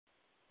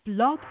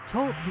Blog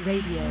Talk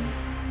Radio.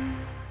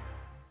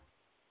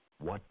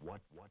 What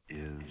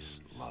is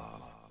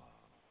love?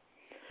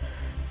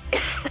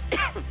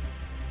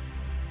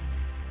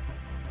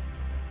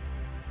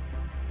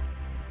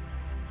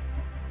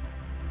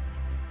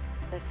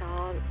 Let's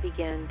all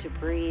begin to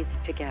breathe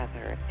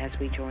together as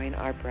we join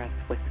our breath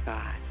with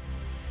God.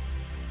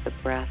 The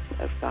breath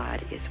of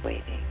God is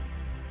waiting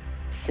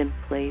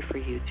simply for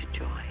you to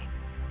join,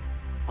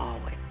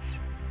 always.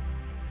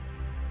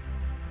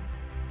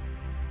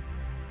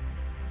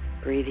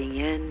 Breathing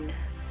in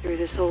through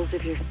the soles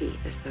of your feet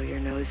as though your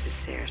nose is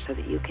there so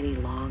that you can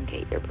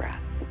elongate your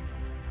breath.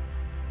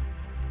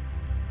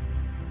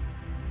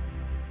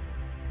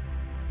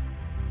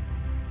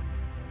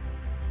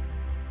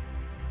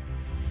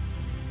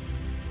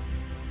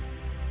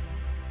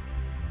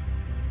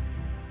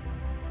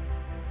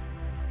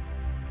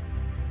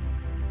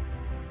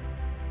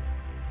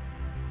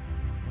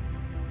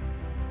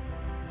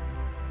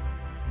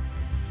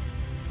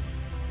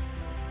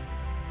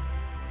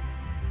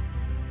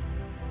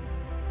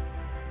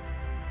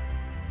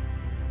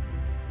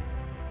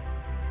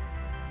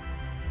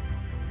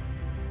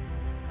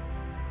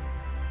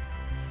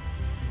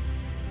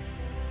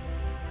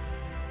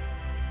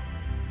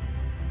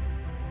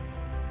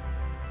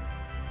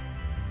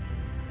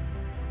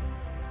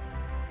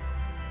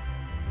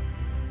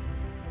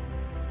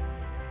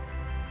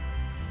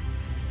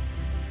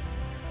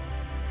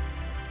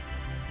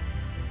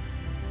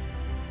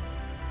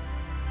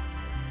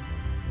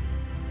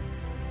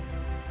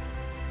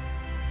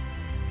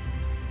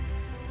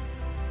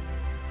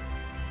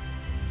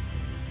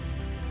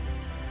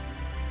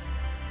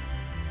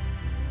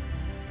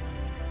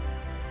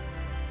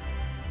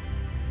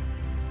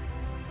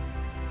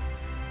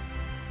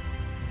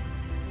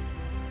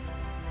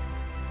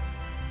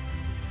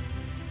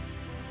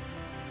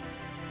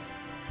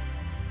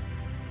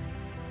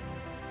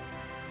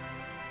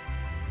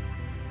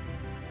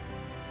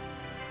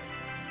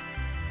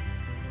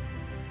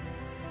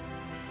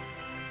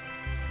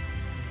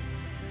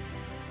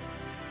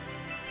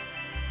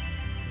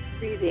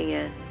 Breathing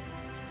in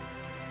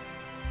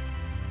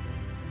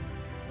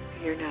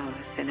through your nose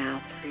and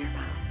out through your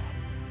mouth.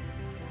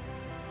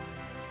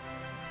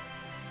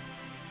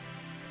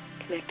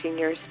 Connecting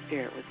your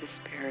spirit with the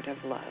spirit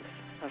of love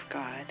of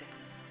God.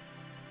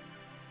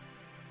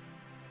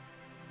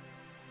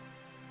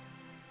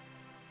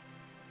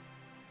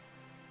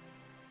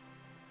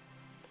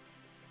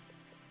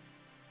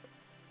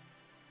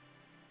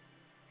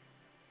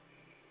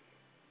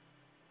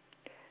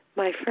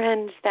 My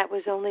friends, that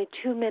was only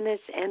 2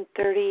 minutes and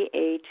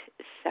 38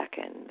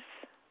 seconds.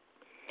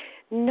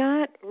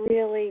 Not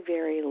really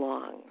very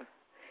long.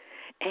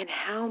 And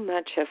how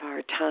much of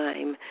our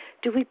time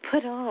do we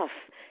put off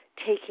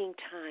taking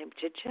time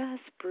to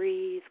just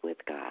breathe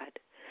with God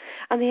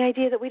on the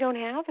idea that we don't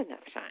have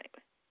enough time?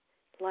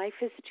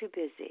 Life is too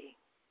busy.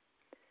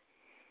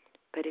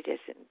 But it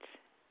isn't.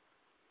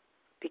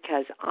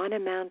 Because on a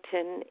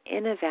mountain,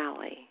 in a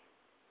valley,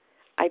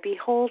 I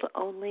behold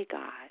only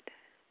God.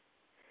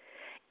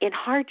 In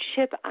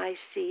hardship, I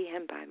see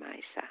him by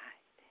my side.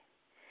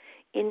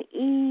 In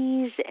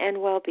ease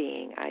and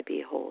well-being, I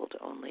behold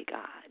only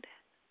God.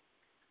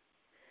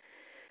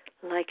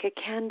 Like a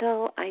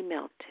candle, I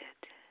melted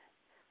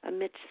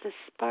amidst the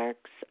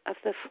sparks of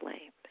the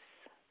flames.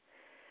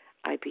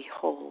 I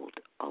behold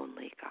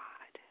only God.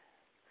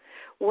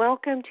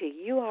 Welcome to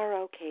You Are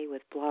Okay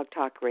with Blog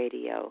Talk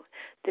Radio.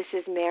 This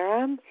is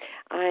Mara.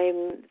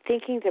 I'm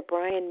thinking that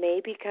Brian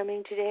may be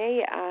coming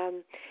today.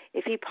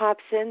 If he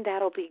pops in,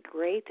 that'll be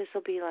great. This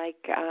will be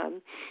like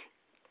I'm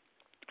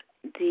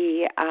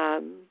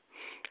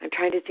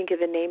trying to think of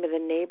the name of the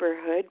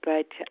neighborhood,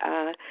 but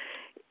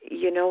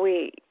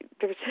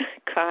there's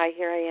a guy.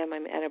 Here I am.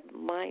 I'm at a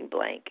mind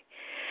blank.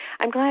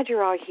 I'm glad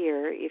you're all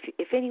here.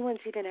 If anyone's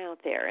even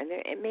out there, and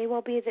it may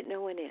well be that no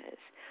one is.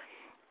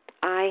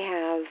 I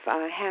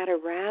have had a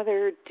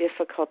rather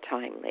difficult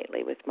time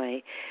lately with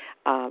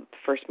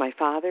first my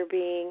father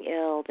being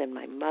ill, then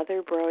my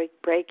mother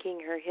breaking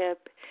her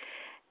hip,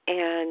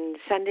 and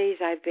Sundays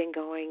I've been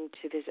going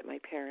to visit my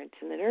parents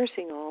in the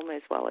nursing home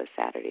as well as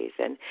Saturdays.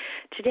 And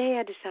today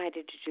I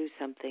decided to do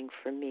something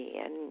for me,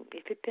 and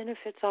if it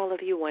benefits all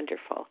of you,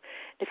 wonderful.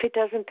 If it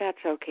doesn't,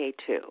 that's okay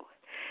too.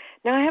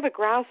 Now, I have a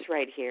grouse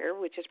right here,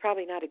 which is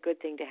probably not a good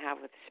thing to have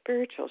with a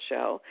spiritual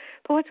show,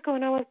 but what's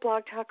going on with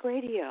Blog Talk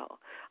Radio?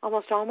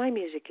 Almost all my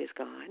music is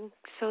gone,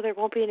 so there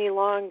won't be any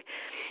long,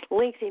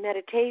 lengthy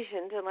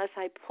meditations unless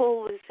I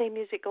pull the same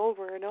music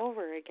over and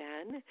over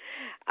again.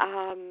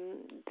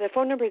 The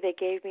phone number they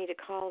gave me to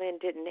call in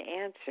didn't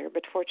answer,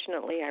 but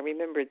fortunately I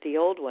remembered the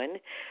old one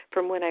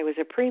from when I was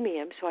a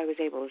premium, so I was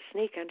able to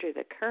sneak under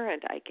the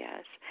current, I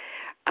guess,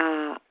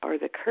 or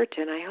the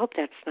curtain. I hope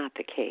that's not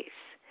the case.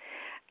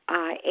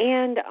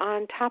 And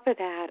on top of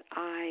that,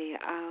 I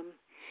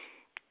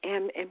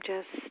am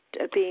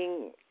just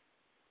being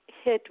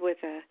hit with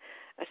a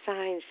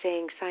sign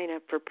saying sign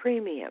up for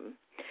premium.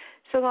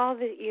 So all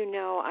that you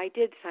know, I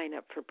did sign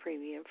up for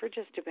premium for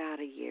just about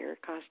a year.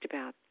 It cost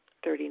about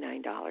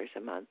 $39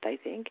 a month, I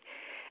think.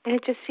 And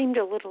it just seemed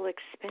a little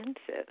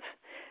expensive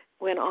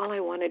when all I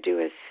want to do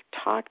is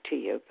talk to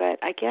you. But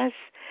I guess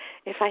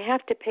if I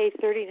have to pay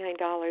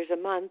 $39 a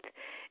month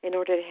in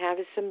order to have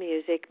some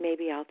music,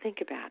 maybe I'll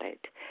think about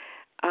it.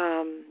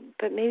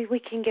 But maybe we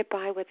can get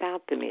by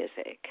without the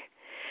music.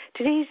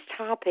 Today's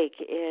topic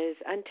is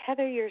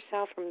untether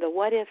yourself from the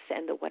what-ifs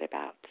and the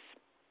what-abouts.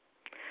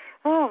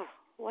 Oh,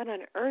 what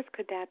on earth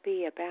could that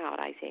be about,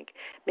 I think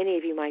many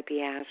of you might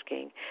be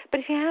asking.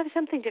 But if you have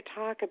something to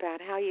talk about,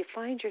 how you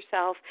find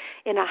yourself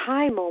in a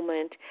high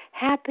moment,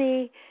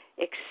 happy,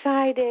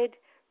 excited,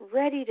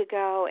 ready to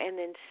go, and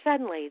then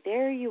suddenly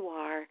there you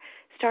are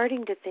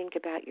starting to think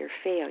about your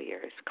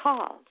failures,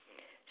 call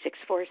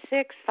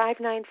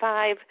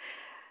 646-595-3584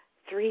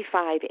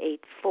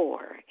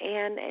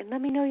 and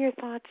let me know your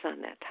thoughts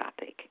on that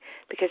topic,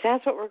 because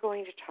that's what we're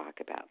going to talk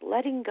about,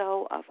 letting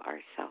go of our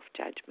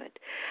self-judgment,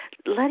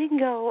 letting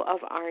go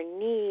of our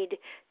need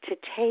to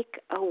take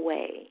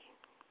away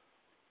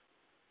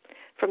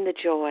from the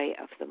joy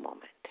of the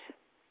moment.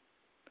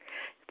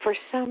 For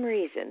some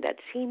reason, that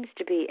seems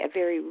to be a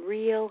very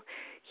real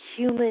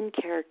human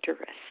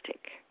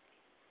characteristic.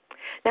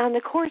 Now, in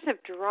the course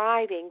of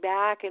driving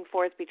back and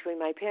forth between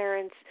my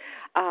parents'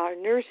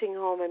 nursing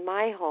home and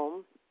my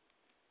home,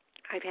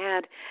 I've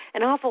had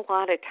an awful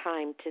lot of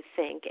time to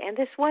think. And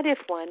this what-if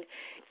one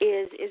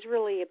is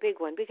really a big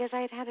one, because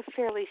I had a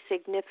fairly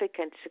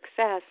significant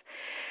success.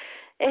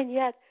 And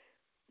yet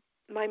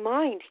my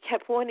mind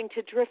kept wanting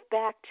to drift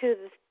back to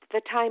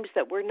the times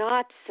that were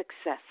not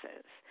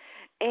successes.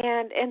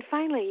 And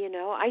finally,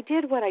 I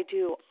did what I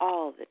do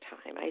all the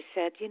time. I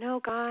said,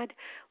 God,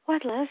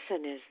 what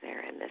lesson is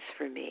there in this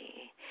for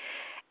me?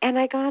 And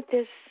I got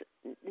this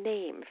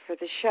name for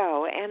the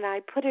show, and I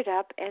put it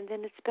up, and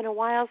then it's been a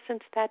while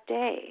since that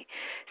day.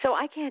 So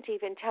I can't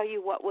even tell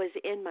you what was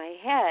in my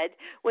head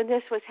when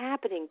this was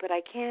happening, but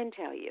I can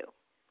tell you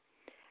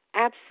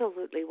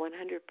absolutely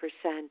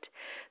 100%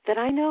 that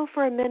I know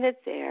for a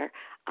minute there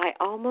I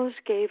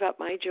almost gave up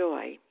my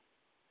joy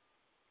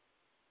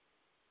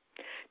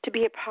to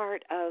be a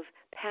part of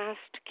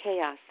past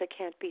chaos that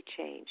can't be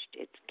changed.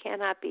 It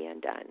cannot be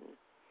undone.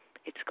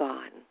 It's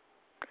gone,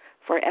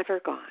 forever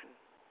gone.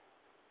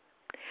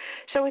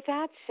 So with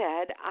that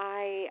said,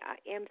 I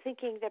am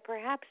thinking that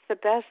perhaps the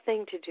best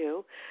thing to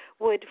do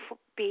would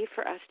be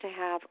for us to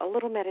have a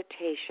little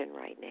meditation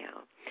right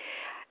now.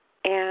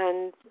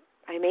 And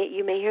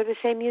you may hear the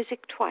same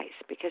music twice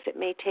because it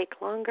may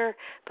take longer,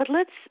 but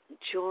let's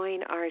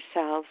join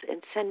ourselves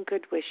and send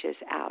good wishes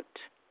out,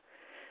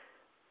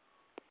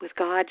 with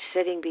God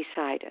sitting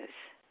beside us,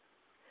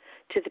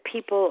 to the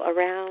people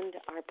around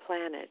our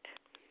planet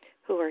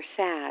who are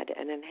sad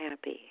and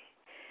unhappy,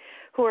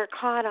 who are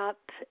caught up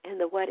in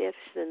the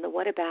what-ifs and the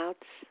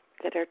what-abouts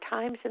that are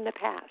times in the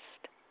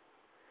past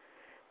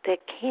that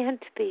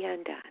can't be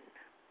undone.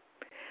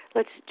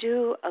 Let's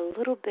do a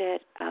little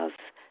bit of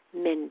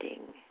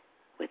mending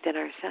within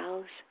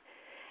ourselves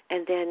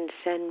and then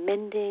send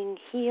mending,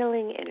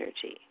 healing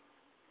energy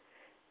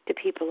to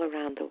people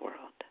around the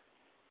world.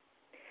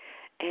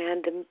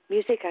 And the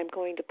music I'm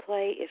going to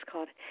play is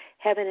called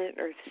Heaven and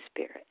Earth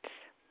Spirits.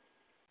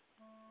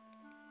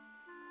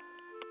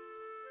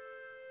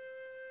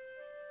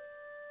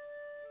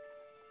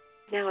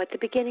 Now, at the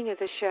beginning of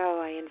the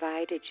show, I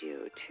invited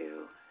you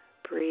to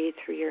breathe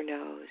through your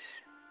nose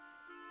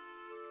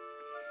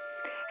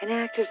and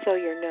act as though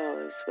your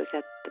nose was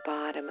at the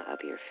bottom of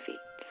your feet.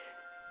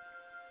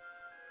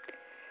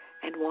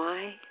 And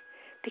why?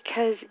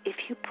 Because if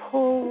you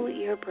pull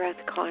your breath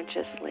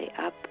consciously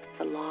up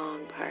the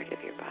long part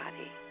of your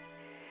body,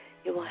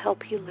 it will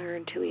help you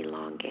learn to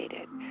elongate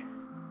it.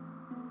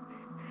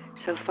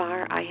 So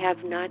far, I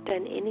have not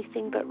done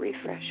anything but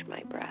refresh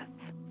my breath.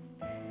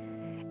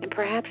 And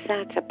perhaps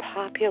that's a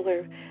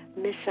popular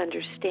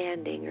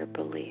misunderstanding or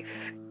belief,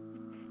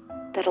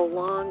 that a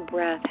long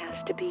breath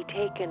has to be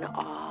taken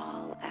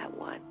all at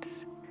once,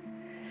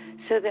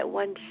 so that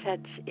one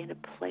sits in a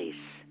place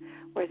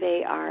where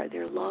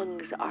their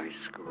lungs are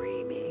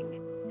screaming,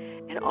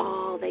 and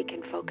all they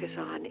can focus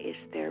on is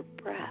their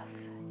breath,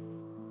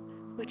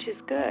 which is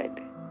good,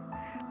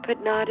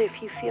 but not if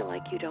you feel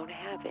like you don't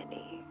have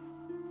any.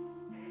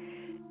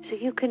 So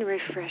you can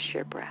refresh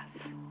your breath,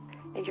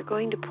 and you're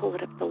going to pull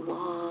it up the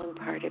long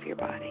part of your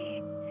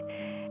body.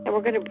 And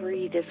we're going to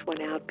breathe this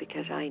one out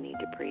because I need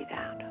to breathe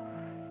out.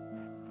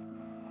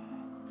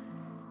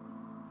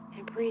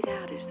 And breathe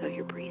out as though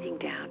you're breathing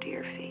down to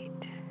your feet.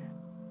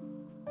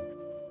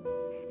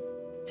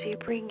 So you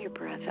bring your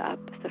breath up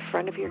the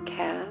front of your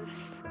calves,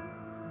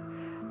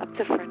 up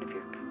the front of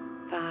your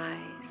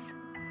thighs,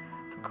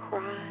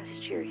 across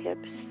your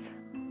hips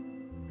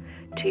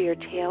to your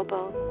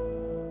tailbone.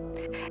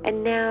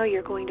 And now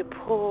you're going to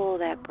pull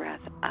that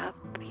breath up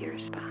your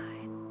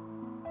spine.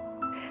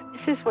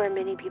 This is where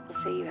many people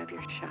say you have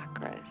your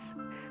chakras,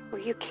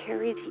 where you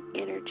carry the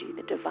energy,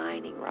 the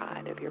divining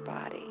rod of your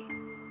body.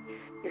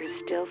 You're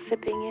still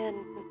sipping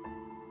in.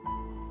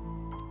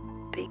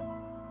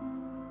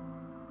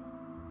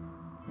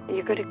 And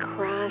you're going to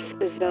cross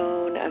the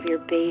zone of your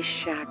base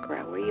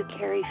chakra, where you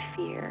carry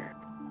fear.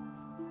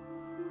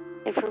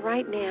 And for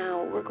right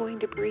now, we're going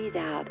to breathe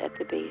out at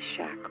the base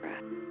chakra,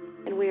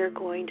 and we are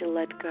going to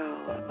let go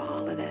of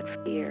all of that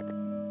fear,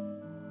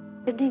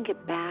 sending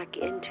it back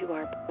into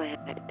our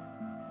planet.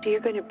 So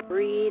you're going to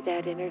breathe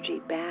that energy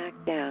back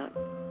down,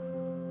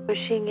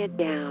 pushing it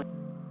down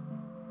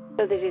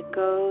so that it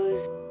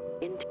goes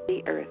into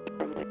the earth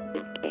from which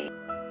it came.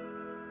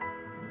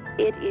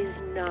 It is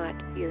not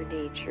your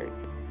nature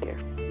to fear.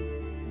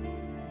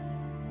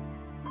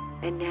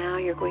 And now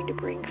you're going to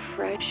bring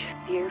fresh,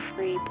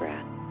 fear-free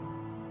breath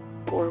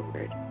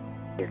forward,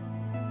 here,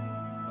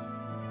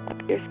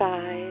 up your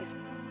thighs,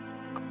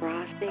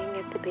 crossing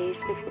at the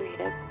base of your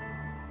hips.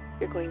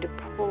 You're going to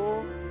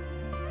pull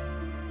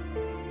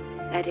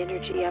that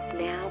energy up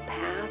now,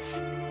 past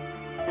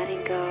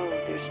letting go.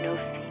 There's no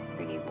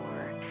fear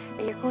anymore.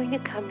 And you're going to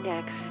come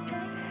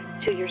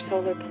next to your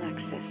solar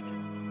plexus,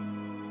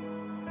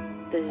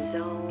 the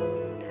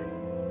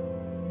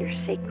zone, your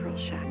sacral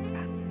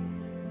chakra,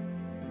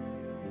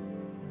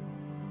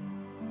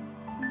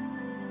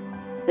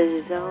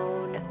 the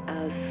zone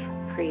of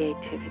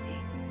creativity.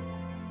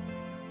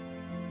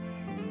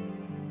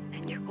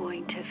 And you're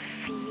going to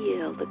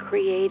feel the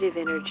creative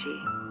energy.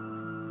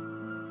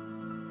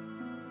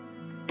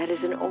 That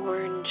is an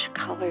orange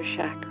color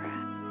chakra.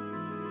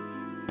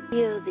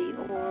 Feel the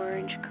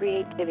orange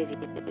creativity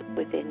that is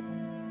within you.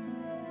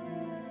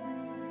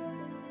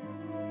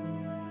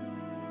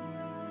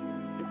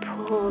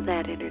 And pull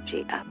that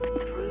energy up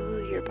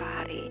through your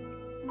body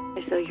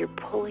as though you're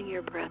pulling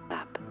your breath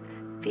up.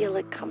 Feel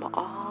it come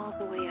all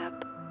the way up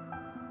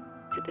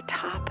to the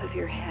top of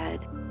your head.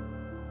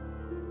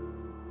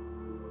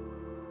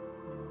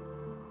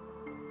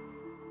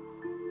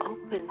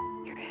 Open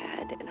your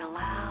head and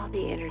allow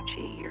the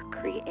energy, your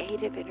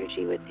creative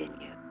energy within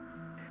you,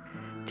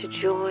 to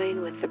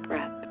join with the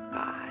breath of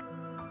God.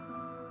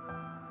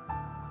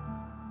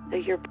 So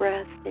your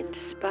breath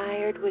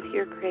inspired with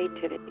your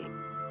creativity.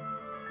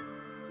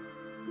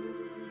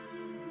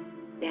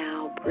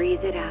 Now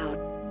breathe it out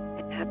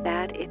and have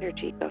that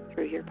energy go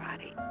through your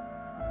body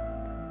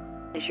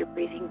as you're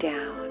breathing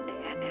down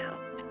and out.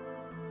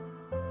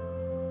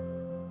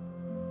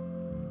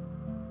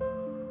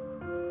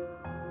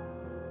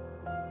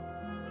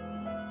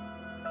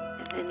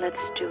 And then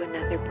let's do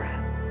another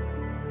breath.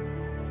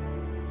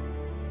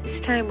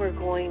 This time we're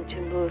going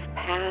to move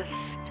past,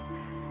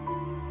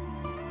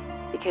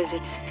 because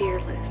it's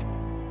fearless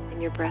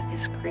and your breath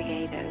is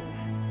creative.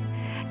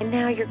 And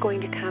now you're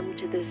going to come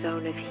to the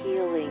zone of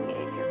healing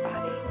in your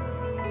body.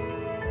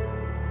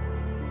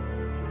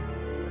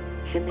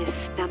 It's in this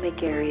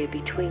stomach area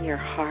between your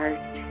heart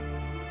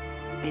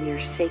and your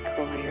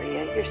sacral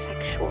area, your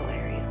sexual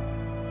area,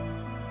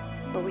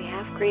 where we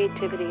have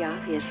creativity,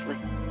 obviously.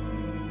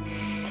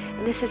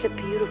 And this is a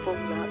beautiful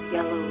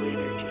yellow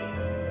energy.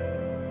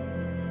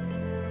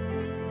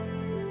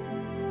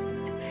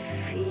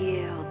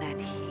 Feel that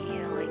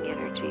healing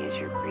energy as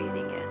you're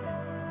breathing in.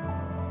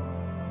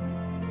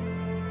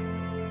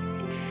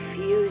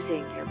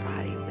 Infusing your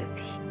body with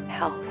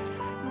health,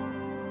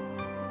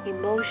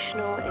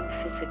 emotional and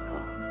physical.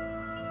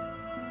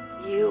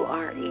 You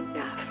are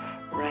enough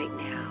right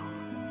now.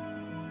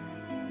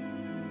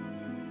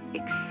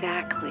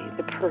 Exactly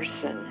the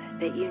person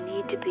that you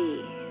need to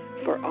be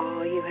for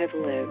all you have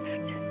lived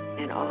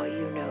and all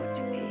you know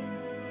to be.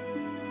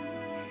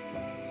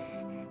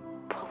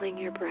 Pulling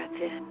your breath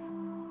in,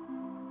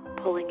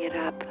 pulling it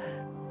up,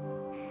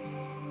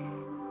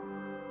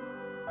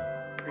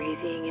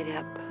 breathing it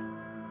up,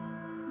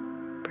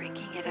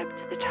 bringing it up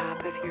to the top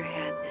of your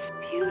head, this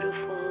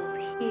beautiful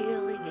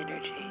healing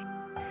energy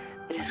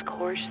that has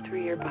coursed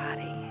through your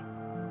body,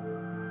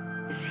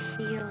 this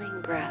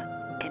healing breath.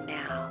 And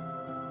now,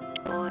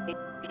 join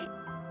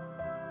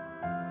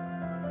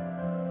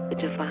the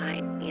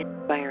divine,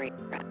 inspiring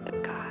breath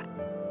of God.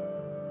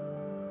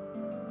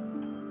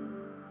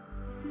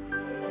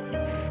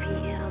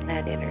 Feel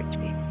that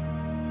energy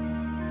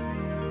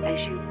as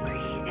you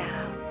breathe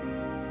out,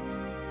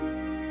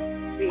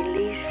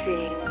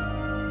 releasing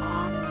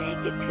all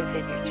negative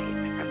energies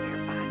from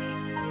your body.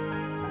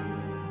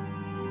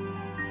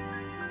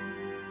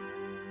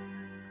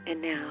 And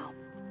now,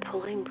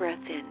 pulling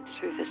breath in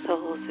through the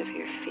soles of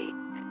your feet.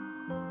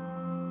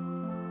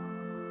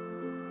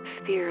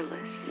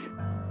 Fearless,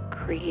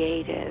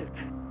 creative,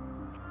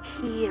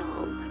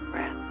 healed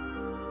breath.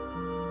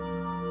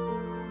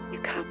 You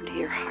come to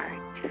your heart.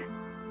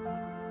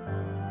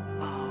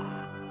 Oh,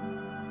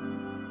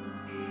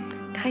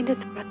 kind of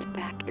thrust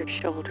back your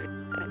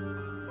shoulders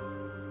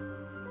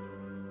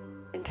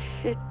and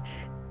sit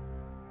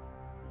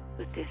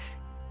with this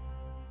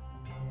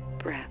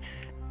breath,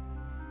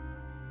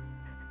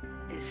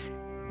 this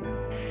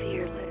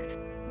fearless,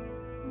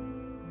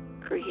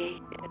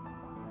 creative,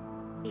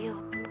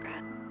 healed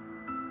breath.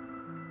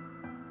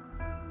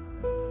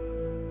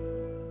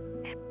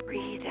 And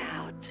breathe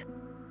out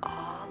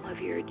all of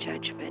your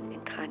judgment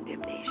and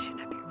condemnation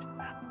of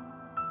yourself.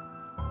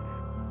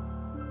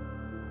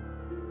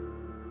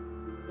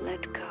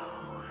 Let go.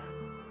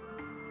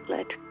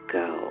 Let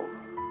go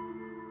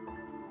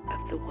of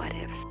the what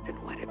ifs and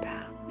what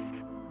abouts.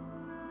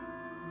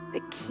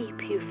 that keep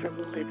you from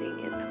living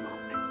in the moment.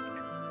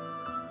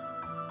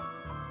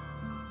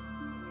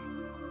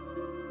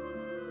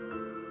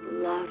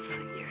 Love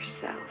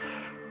yourself.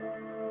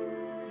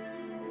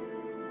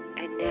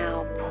 And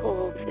now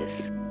pull this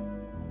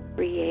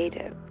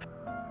creative,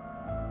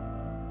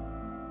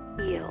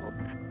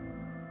 healed,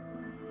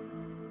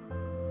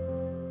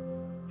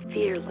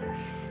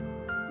 fearless,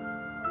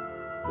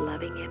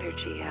 loving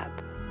energy up.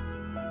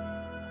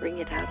 Bring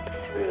it up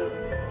through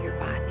your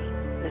body,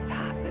 the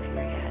top of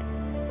your head,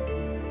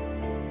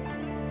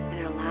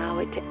 and allow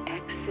it to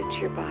exit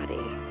your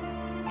body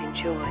and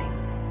join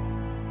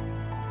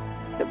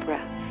the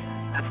breath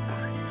of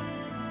God.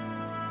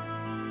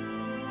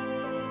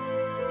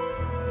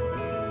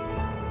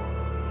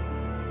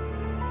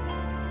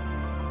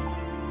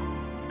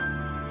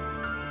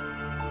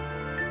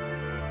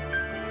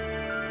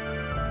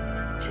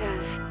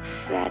 Just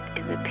set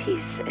in the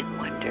peace and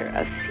wonder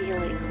of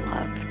feeling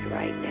loved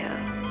right now.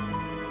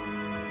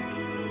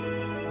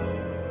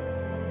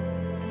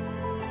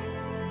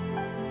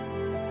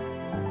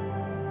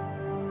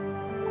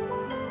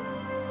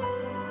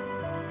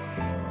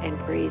 And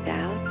breathe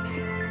out,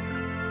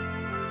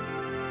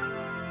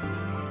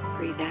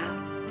 breathe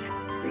out,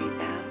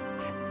 breathe out.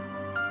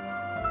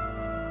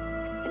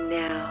 And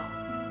now,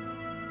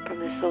 from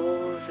the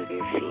soles of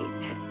your feet,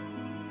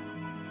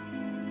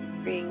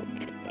 bring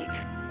in a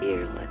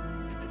fearless,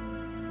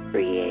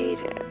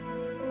 creative,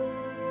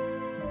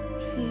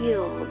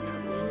 healed,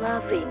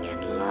 loving,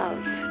 and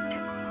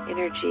loved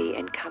energy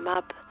and come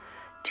up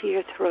to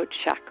your throat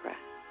chakra,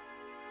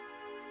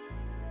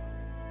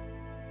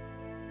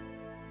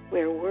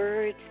 where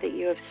words that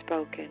you have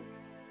spoken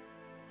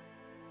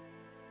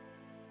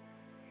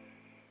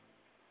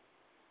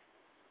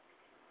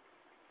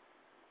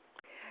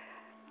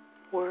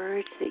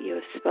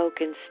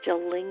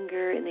still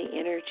linger in the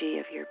energy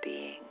of your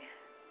being.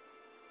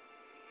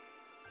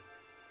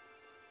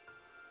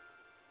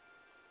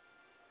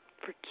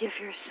 Forgive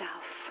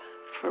yourself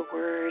for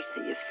words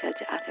that you've said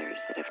to others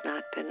that have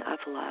not been of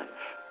love.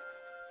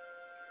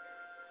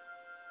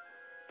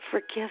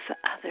 Forgive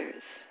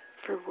others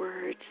for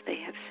words they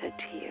have said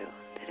to you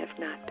that have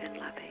not been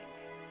loving.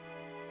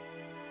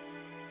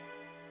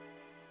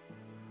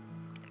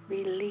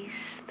 Release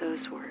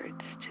those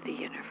words to the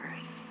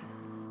universe.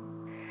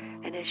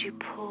 And as you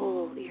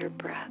pull your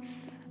breath,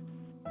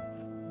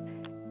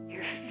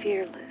 your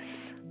fearless,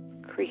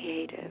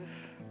 creative,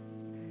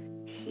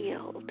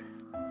 healed,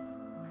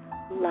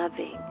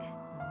 loving,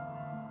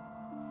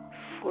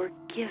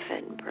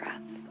 forgiven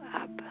breath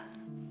up,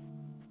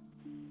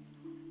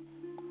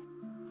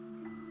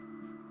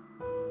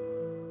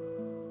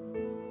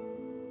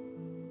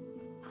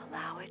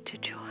 allow it to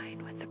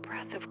join with the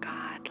breath of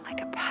God like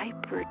a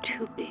pipe or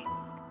tubing.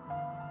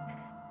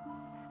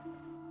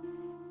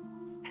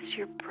 As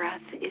your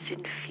breath is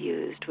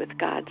infused with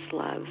God's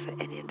love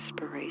and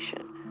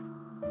inspiration.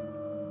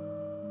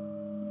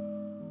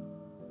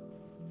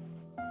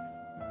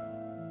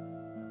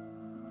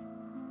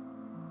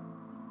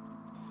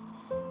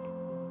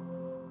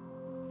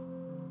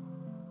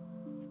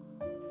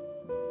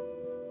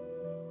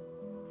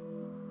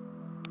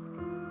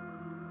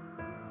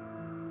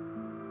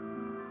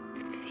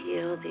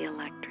 Feel the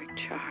electric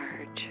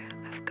charge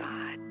of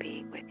God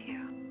being with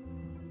you.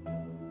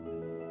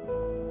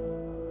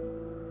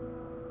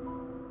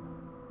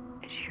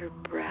 As your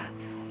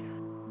breath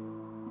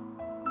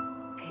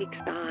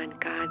takes on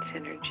God's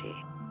energy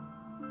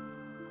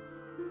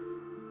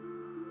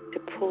to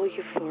pull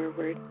you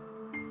forward,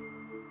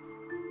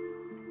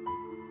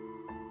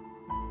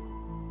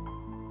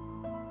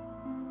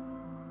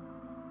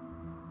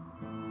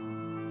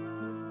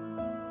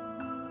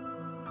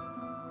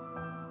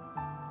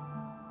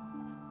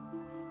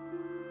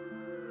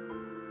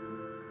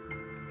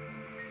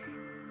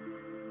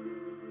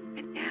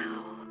 and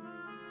now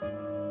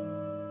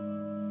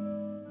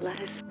let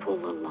us pull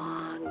a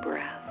long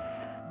breath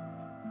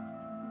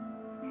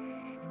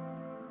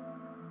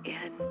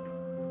in,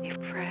 a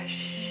fresh,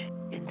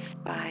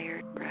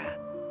 inspired breath.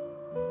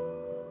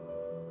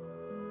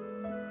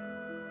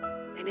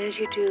 And as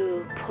you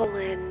do, pull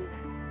in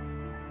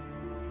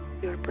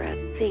your breath.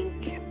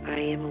 Think, I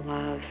am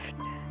loved.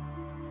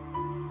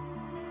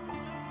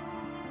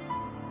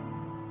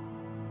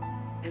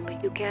 And when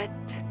you go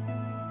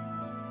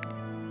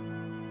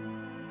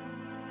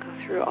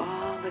through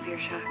all of your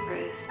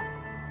chakras,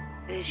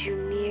 and as you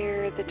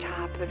near the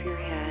top of your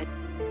head,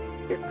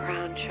 your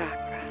crown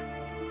chakra,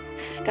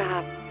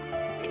 stop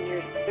in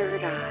your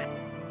third eye,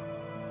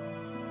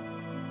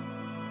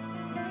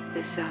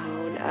 the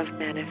zone of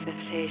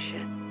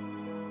manifestation.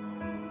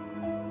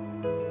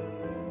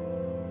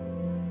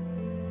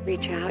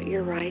 Reach out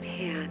your right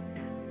hand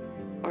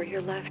or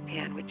your left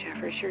hand,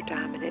 whichever is your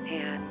dominant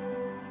hand,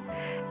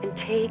 and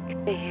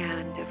take the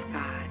hand of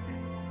God.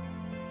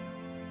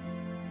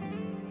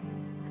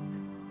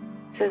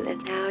 So that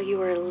now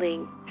you are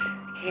linked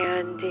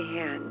hand to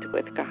hand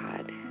with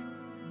God.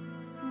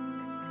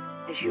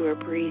 As you are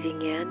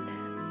breathing in,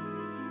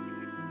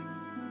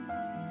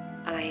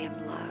 I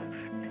am loved.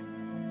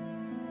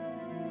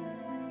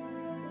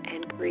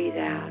 And breathe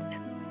out.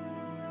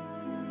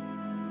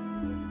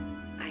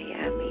 I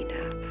am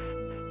enough.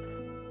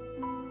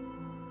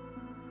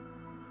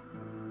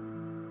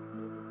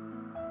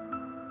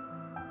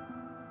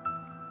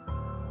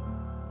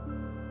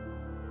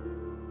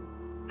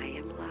 I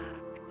am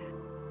loved.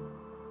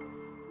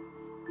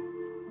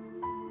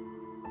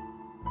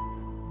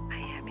 I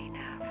am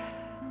enough.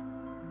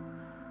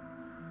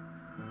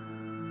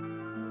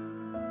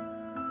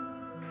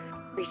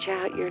 Reach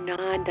out your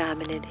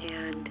non-dominant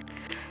hand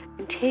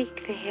and take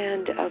the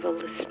hand of a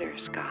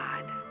listener's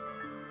God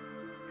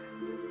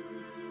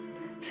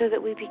so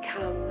that we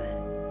become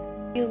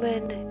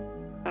human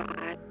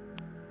God.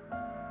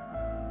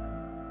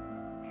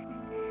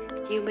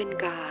 Human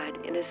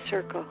God in a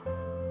circle.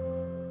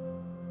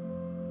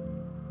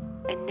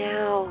 And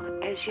now,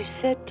 as you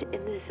sit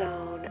in the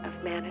zone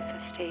of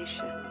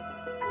manifestation,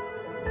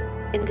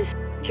 in the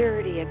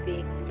security of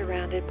being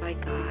surrounded by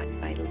God,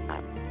 by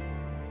love,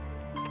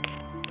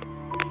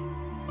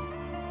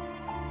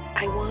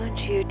 I want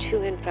you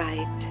to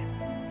invite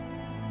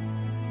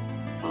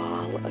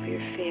all of your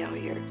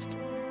failures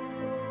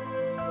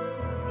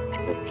to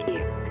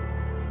appear.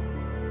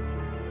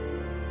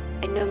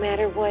 And no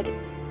matter what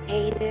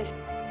heinous,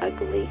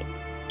 ugly,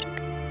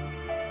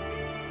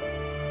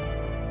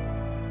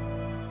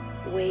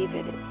 wave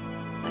at it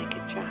like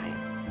a child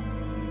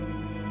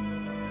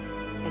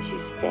as you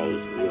say,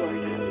 you are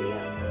not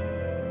real.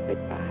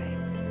 Goodbye.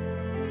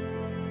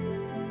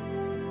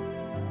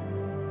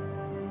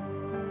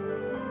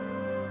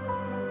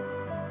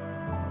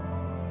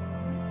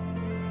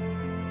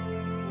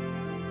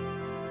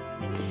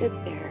 And sit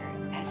there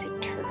as it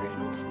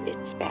turns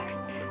its back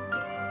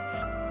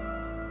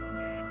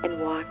and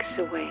walks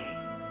away.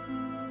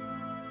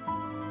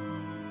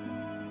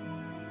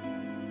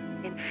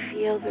 And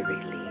feel the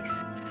release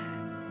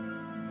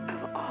of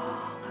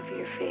all of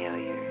your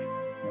failures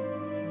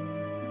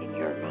in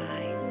your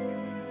mind.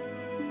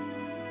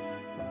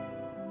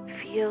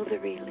 Feel the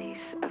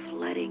release of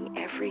letting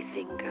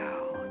everything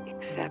go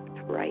except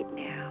right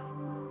now.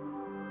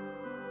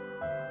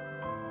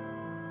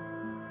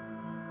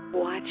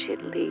 Watch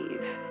it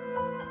leave.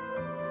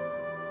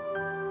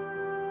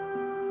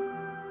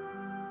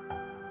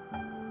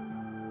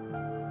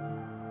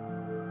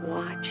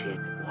 Watch it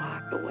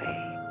walk away.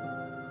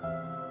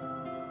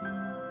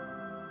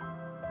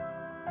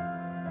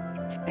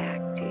 It's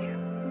back to you.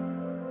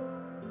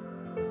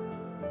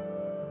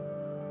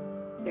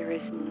 There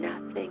is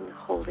nothing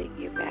holding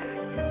you back.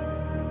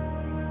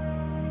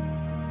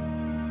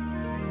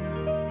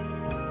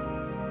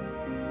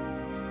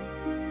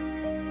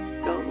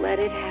 Don't let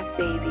it have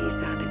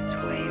babies on its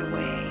way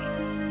away.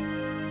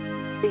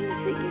 Things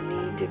that you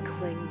need to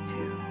cling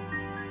to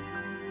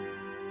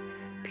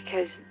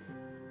because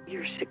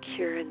you're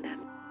secure in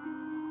them.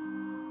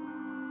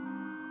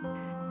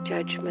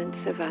 Judgments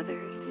of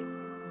others,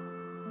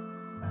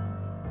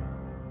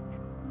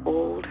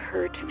 old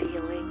hurt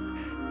feelings,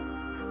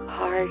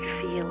 hard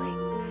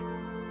feelings,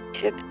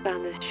 chips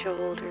on the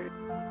shoulder,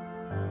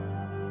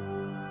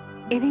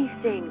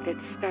 anything that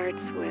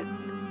starts with,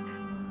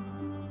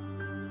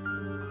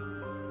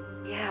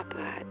 yeah,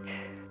 but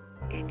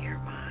in your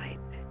mind.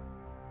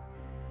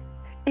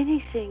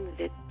 Anything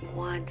that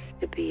wants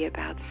to be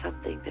about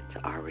something that's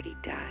already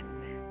done.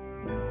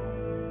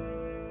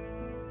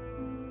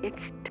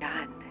 It's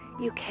done.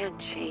 You can't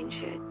change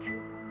it.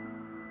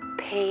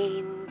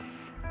 Pains,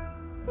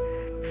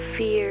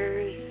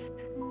 fears,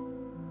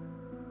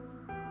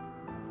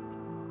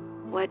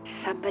 what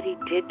somebody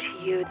did to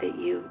you that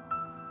you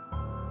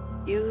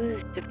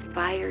used to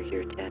fire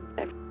your jets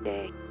every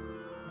day.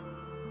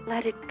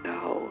 Let it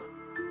go.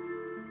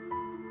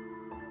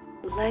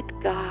 Let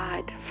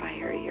God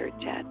fire your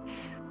jets.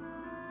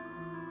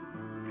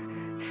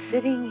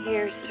 Sitting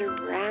here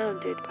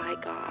surrounded by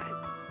God,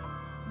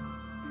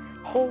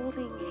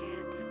 holding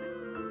hands with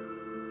Him.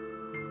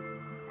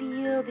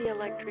 Feel the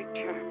electric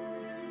charm.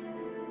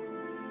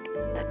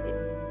 Let it.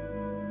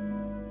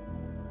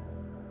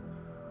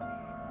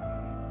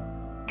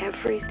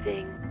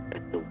 Everything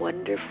but the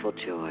wonderful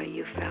joy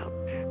you felt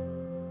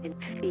and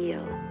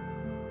feel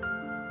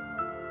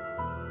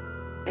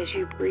as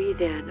you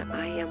breathe in,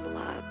 I am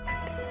loved.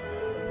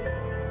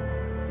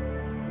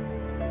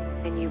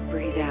 And you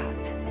breathe out,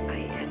 I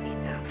am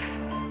enough.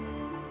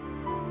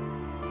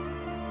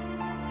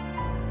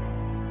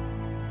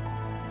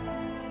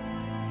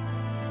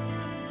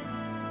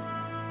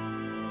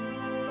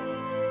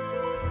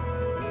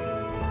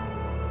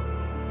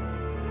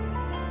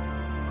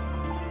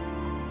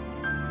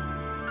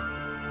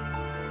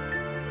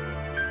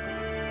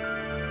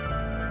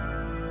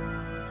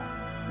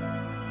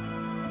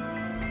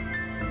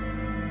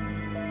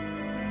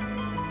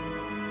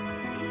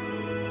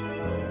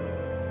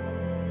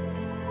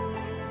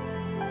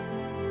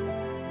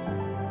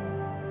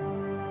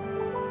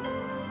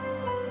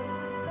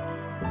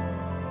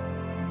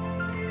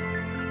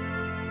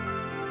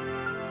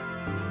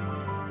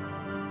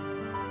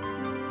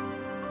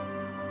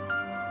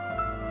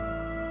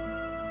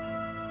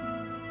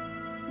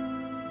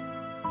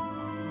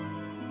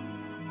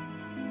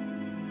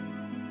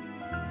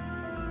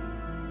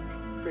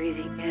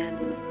 Breathing in,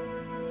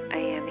 I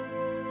am.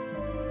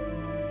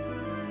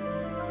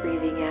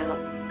 Breathing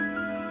out,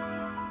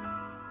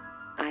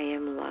 I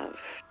am loved.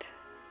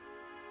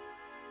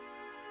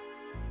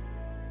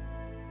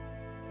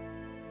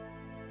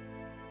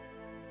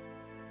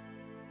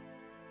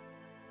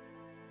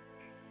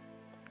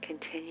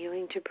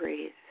 Continuing to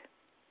breathe.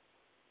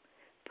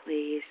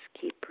 Please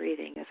keep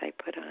breathing as I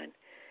put on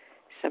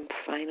some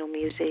final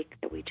music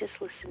that we just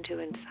listened to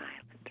in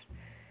silence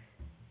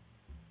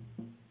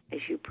as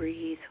you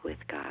breathe with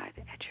God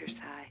at your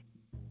side.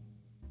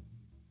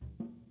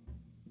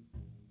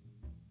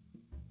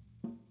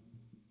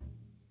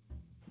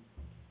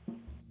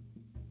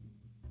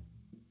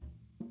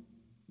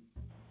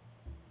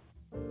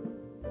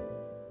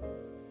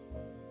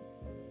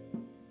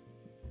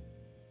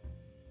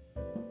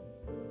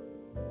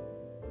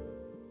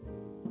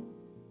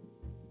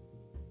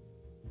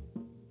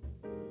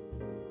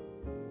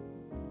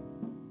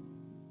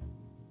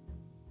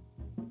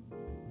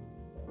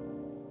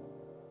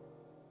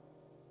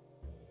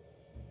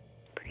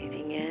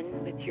 Breathing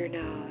in with your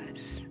nose,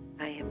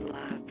 I am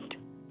loved.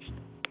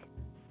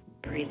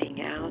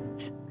 Breathing out,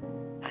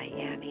 I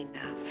am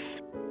enough.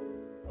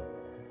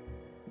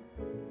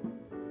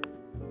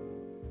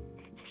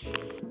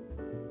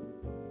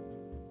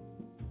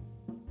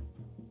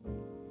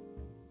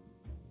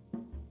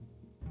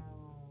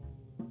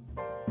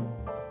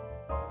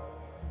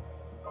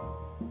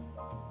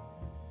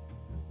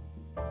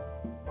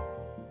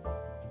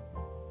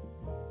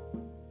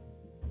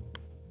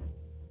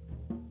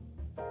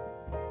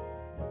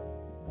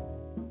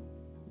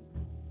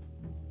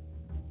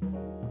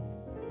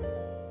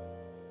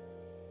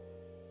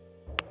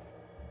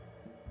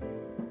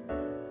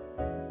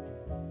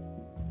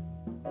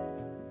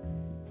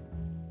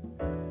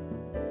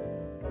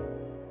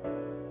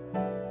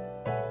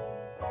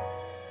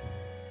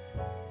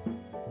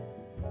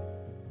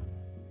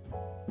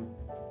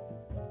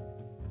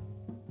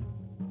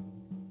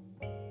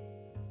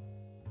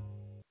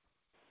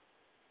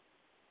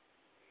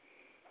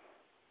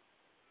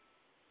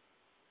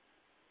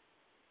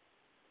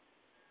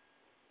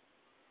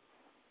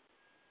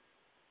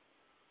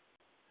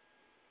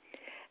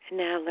 And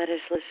now let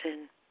us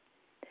listen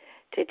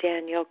to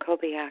Daniel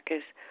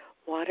Kobiaka's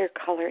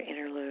watercolor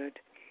interlude.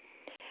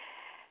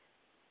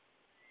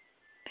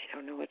 I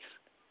don't know let's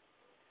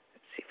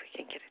see if we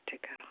can get it to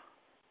go.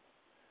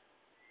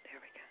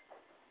 There we go.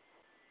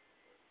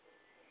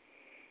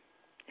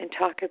 And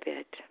talk a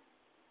bit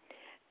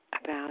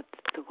about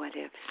the what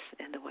ifs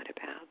and the what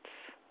abouts.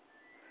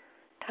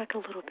 Talk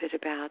a little bit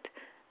about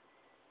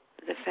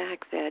the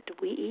fact that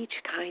we each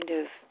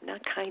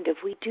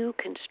we do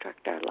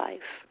construct our life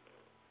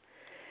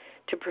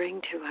to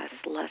bring to us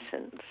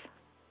lessons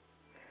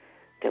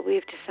that we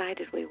have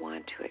decided we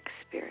want to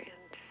experience.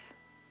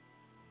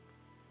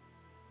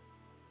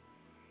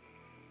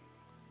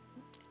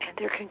 And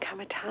there can come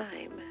a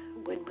time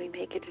when we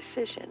make a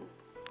decision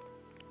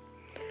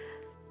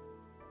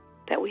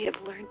that we have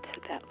learned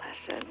that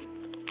lesson.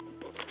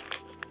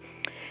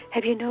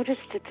 Have you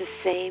noticed that the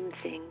same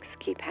things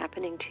keep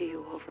happening to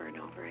you over and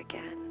over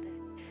again?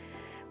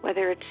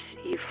 Whether it's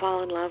you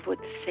fall in love with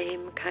the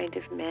same kind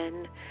of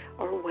men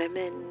or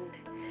women,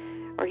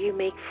 or you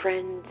make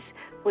friends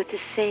with the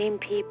same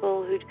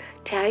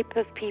type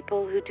of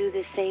people who do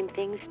the same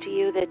things to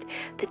you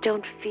that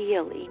don't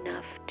feel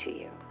enough to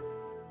you.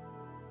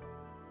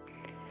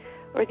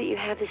 Or that you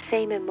have the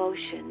same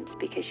emotions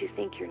because you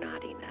think you're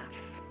not enough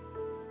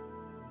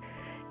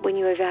when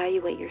you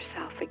evaluate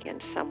yourself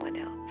against someone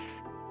else.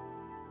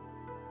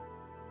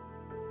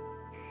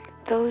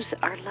 Those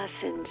are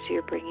lessons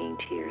you're bringing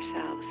to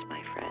yourselves,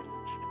 my friends.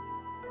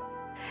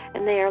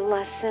 And they are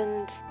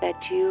lessons that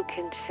you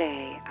can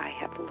say, I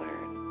have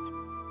learned,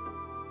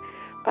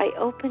 by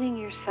opening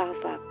yourself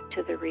up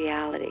to the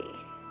reality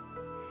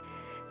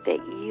that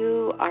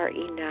you are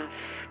enough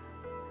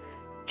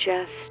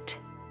just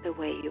the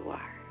way you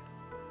are.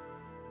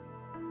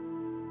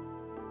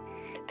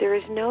 There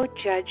is no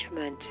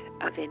judgment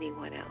of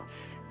anyone else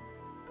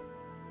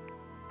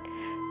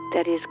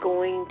that is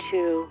going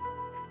to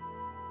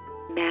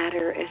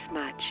matter as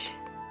much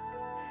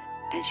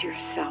as your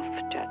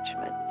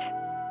self-judgment.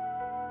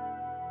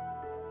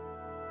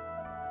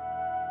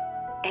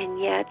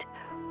 And yet,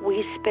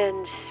 we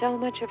spend so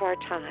much of our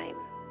time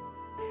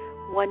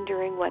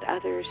wondering what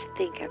others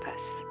think of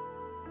us.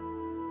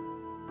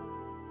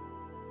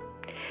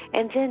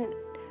 And then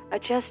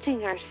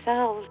adjusting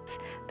ourselves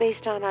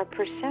based on our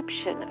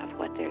perception of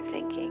what they're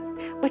thinking,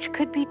 which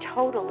could be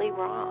totally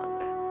wrong.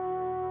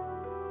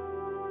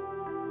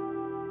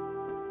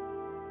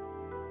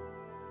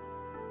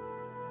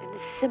 And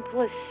the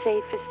simplest,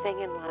 safest thing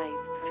in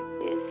life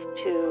is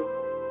to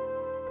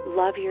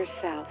love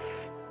yourself.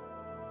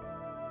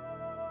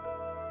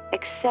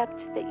 Accept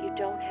that you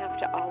don't have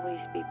to always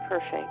be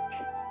perfect,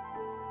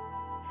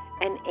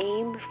 and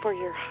aim for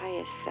your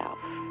highest self.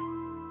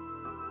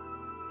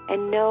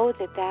 And know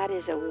that that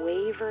is a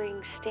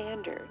wavering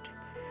standard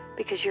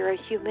because you're a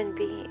human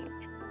being.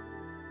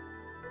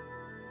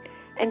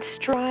 And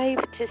strive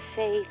to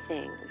say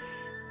things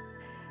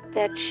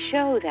that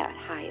show that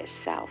highest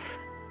self.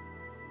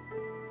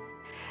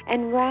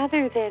 And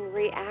rather than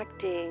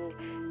reacting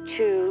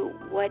to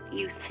what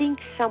you think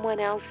someone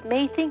else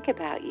may think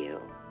about you,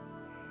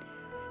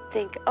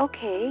 think,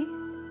 okay,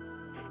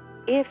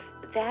 if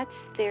that's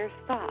their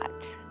thought,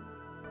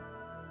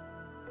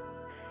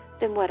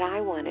 then what I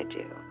want to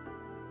do,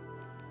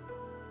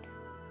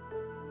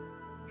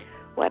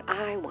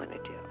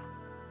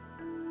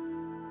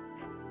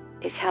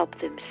 is help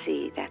them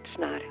see that's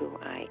not who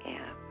I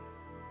am.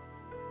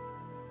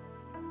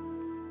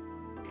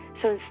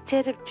 So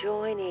instead of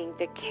joining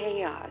the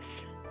chaos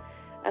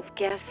of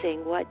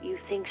guessing what you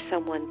think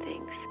someone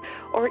thinks,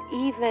 or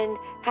even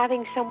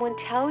having someone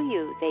tell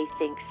you they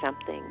think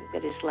something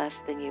that is less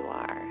than you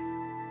are,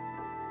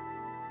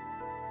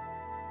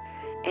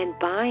 and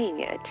buying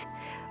it,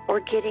 or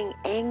getting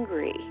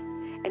angry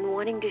and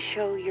wanting to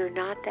show you're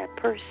not that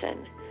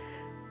person,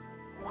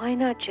 why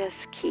not just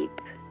keep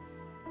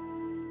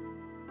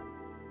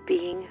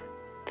being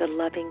the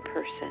loving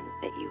person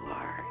that you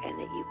are and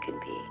that you can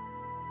be?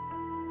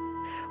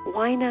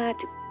 Why not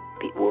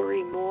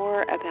worry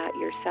more about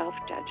your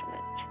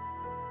self-judgment?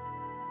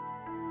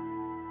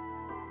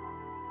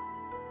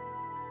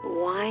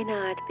 Why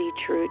not be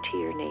true to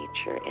your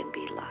nature and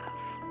be love?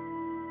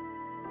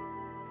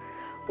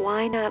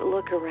 Why not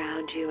look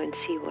around you and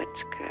see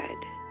what's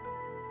good?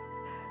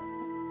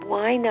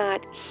 Why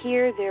not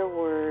hear their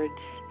words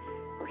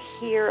or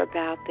hear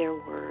about their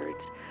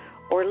words,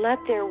 or let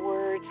their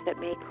words that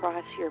may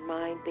cross your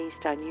mind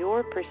based on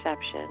your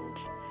perceptions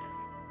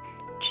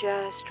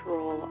just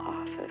roll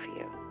off of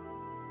you?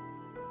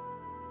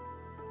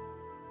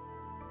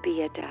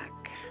 Be a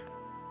duck.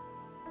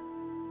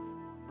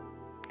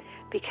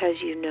 Because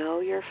you know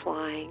you're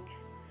flying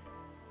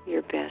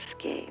your best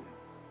game.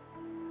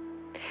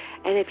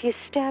 And if you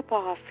step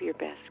off your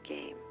best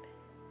game,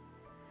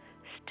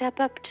 step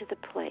up to the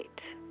plate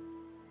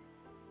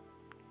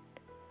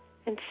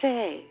and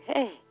say,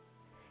 hey,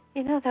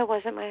 that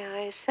wasn't my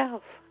highest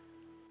self.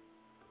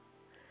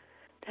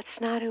 That's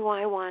not who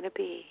I want to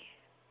be.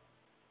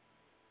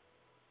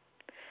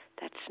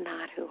 That's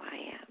not who I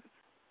am.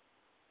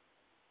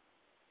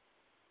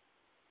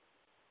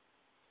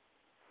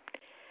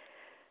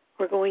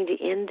 We're going to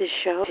end the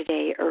show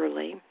today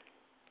early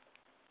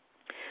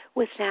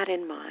with that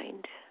in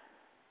mind.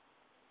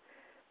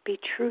 Be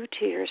true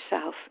to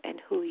yourself and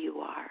who you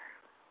are.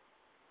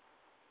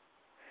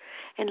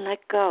 And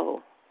let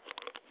go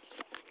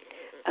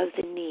of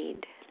the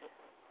need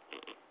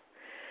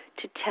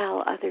to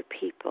tell other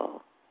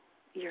people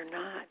you're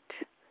not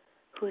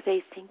who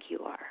they think you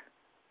are.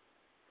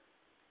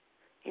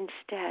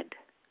 Instead,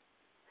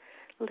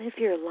 live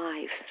your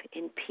life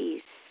in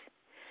peace,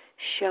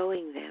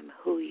 showing them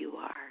who you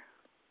are.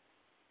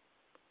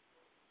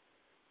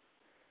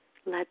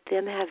 Let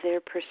them have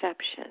their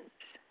perceptions,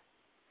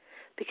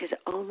 because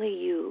only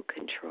you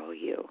control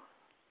you.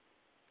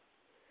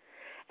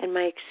 And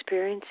my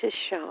experience has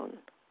shown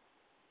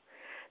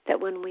that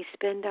when we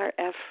spend our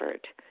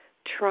effort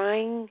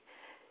trying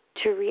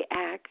to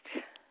react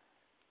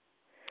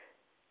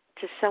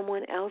to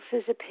someone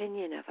else's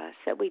opinion of us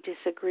that we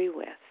disagree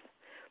with,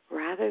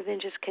 rather than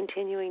just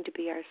continuing to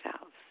be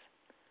ourselves,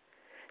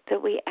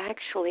 that we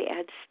actually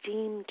add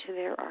steam to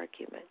their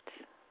argument,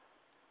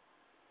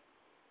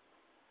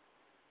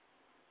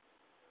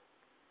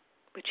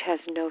 which has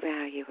no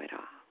value at all.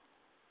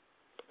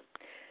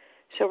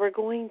 So we're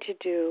going to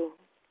do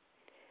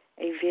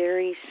a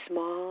very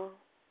small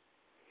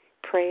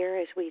prayer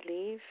as we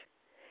leave.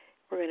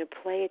 We're going to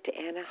play it to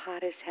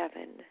Anahata's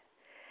Heaven.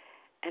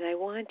 And I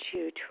want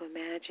you to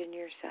imagine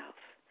yourself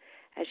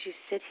as you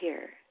sit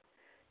here,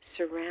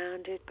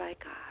 surrounded by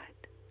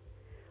God,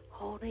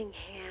 holding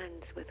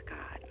hands with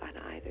God on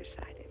either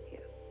side of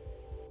you,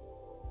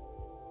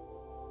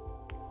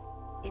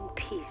 in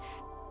peace,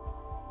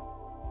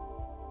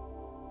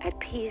 at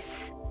peace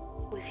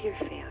with your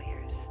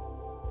failures,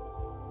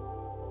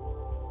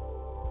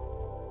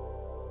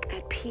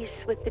 at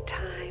peace with the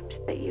times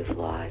that you've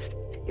lost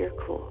your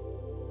cool.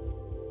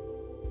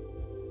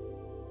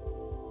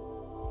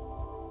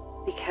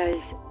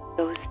 Because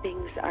those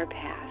things are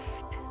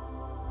past.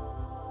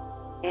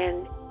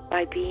 And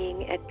by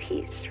being at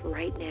peace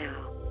right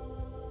now,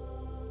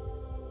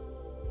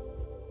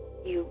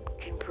 you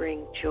can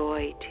bring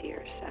joy to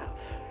yourself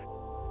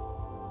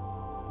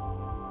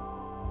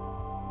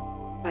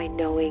by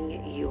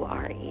knowing you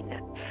are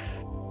enough.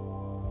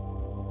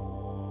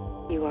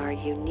 You are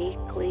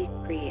uniquely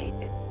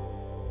created,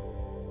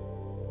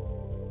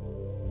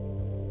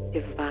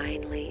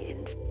 divinely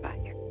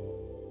inspired.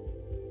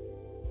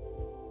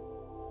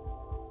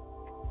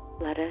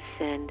 Let us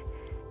send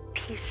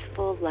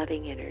peaceful,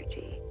 loving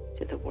energy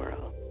to the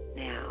world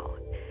now,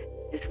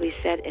 as we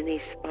sit in these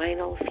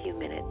final few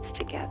minutes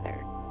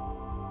together,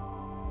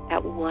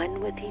 at one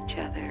with each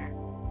other,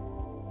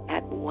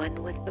 at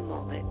one with the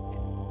moment,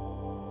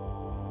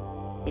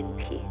 in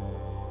peace.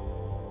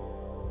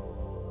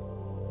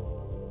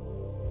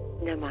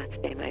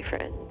 Namaste, my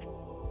friends.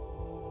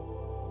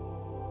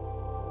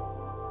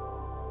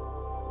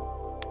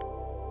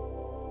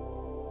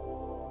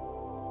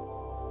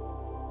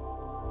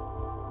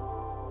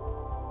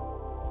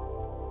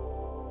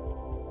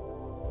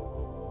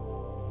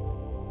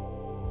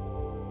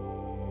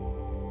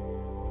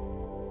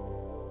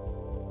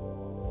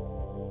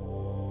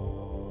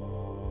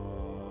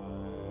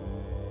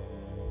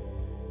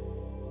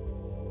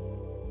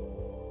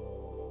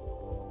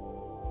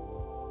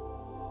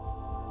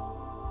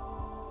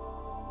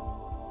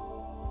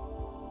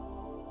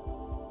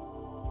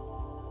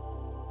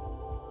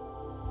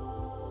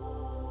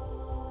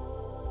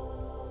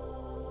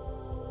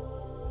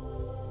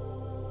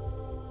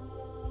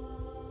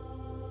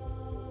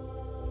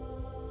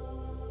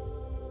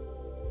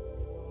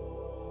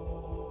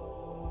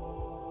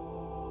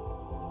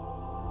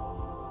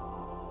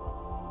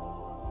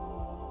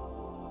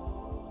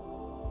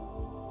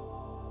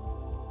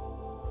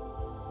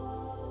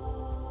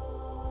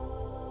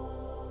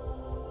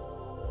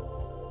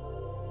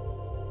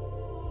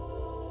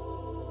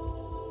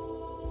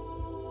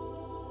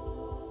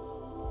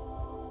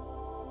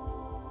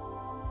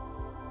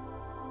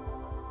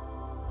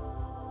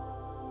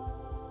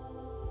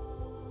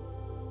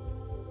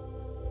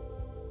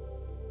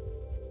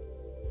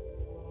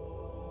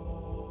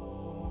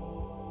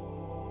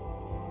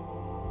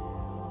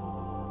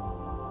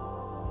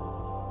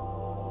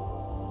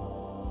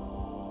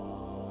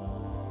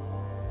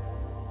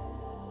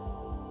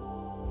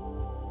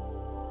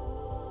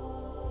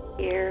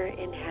 here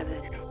in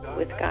heaven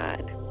with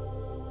God.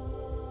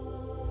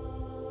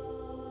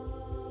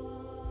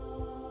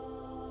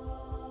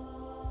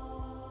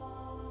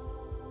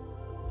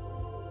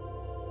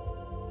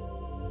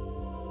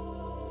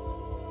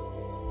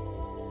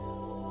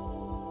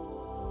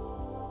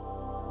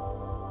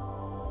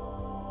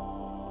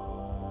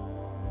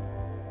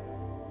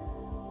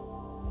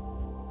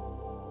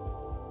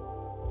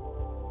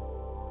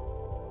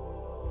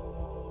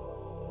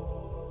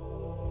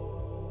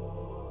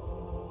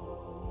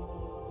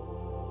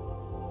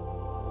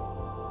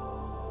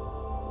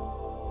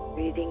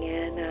 Breathing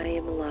in, I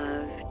am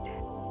loved.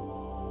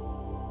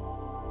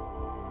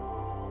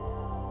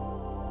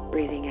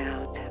 Breathing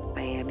out,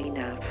 I am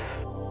enough.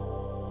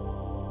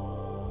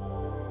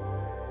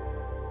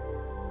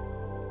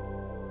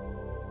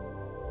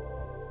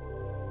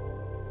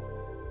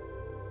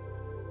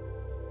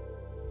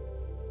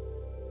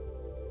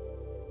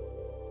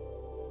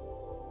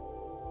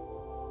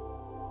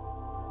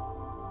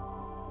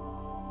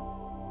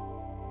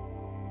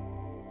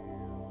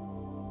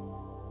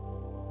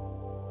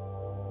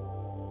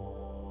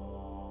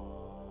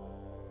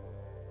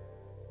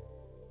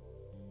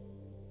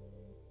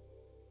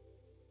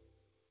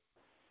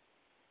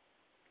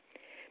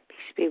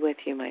 Peace be with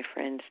you, my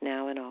friends,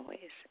 now and always.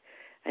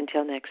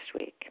 Until next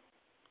week.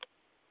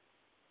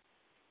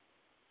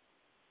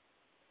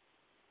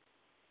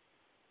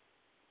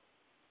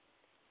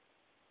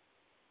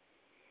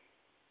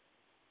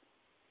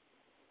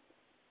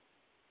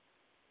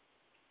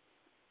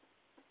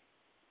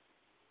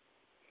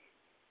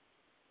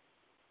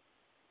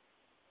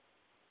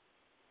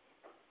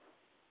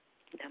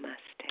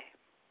 Namaste.